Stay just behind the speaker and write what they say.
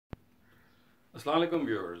Assalamu alaikum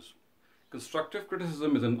viewers. Constructive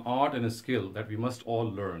criticism is an art and a skill that we must all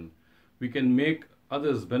learn. We can make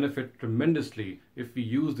others benefit tremendously if we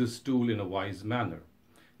use this tool in a wise manner.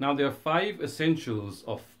 Now there are 5 essentials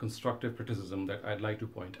of constructive criticism that I'd like to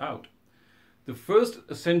point out. The first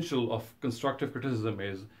essential of constructive criticism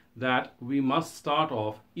is that we must start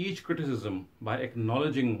off each criticism by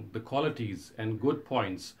acknowledging the qualities and good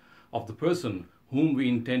points of the person whom we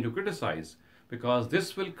intend to criticize, because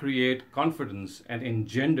this will create confidence and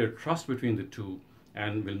engender trust between the two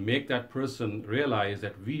and will make that person realize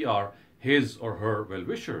that we are his or her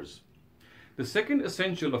well-wishers. The second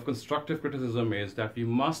essential of constructive criticism is that we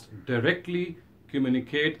must directly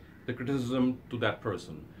communicate the criticism to that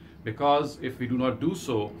person, because if we do not do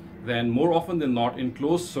so, then more often than not in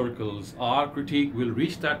closed circles our critique will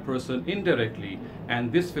reach that person indirectly,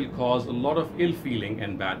 and this will cause a lot of ill feeling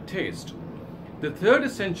and bad taste. The third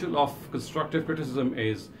essential of constructive criticism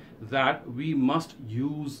is that we must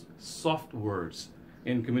use soft words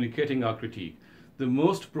in communicating our critique. The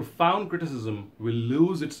most profound criticism will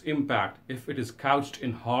lose its impact if it is couched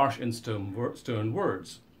in harsh and stern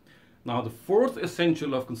words. Now, the fourth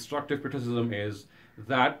essential of constructive criticism is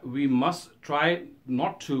that we must try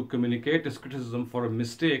not to communicate this criticism for a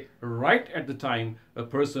mistake right at the time a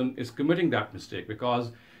person is committing that mistake,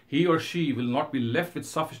 because he or she will not be left with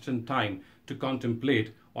sufficient time to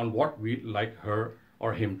contemplate on what we'd like her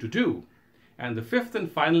or him to do. And the fifth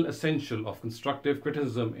and final essential of constructive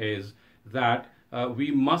criticism is that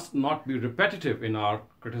we must not be repetitive in our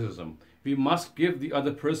criticism. We must give the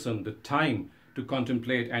other person the time to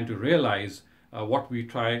contemplate and to realize what we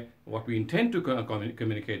intend to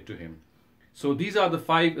communicate to him. So these are the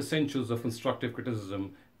 5 essentials of constructive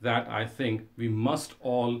criticism that I think we must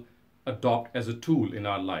all adopt as a tool in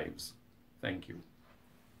our lives. Thank you.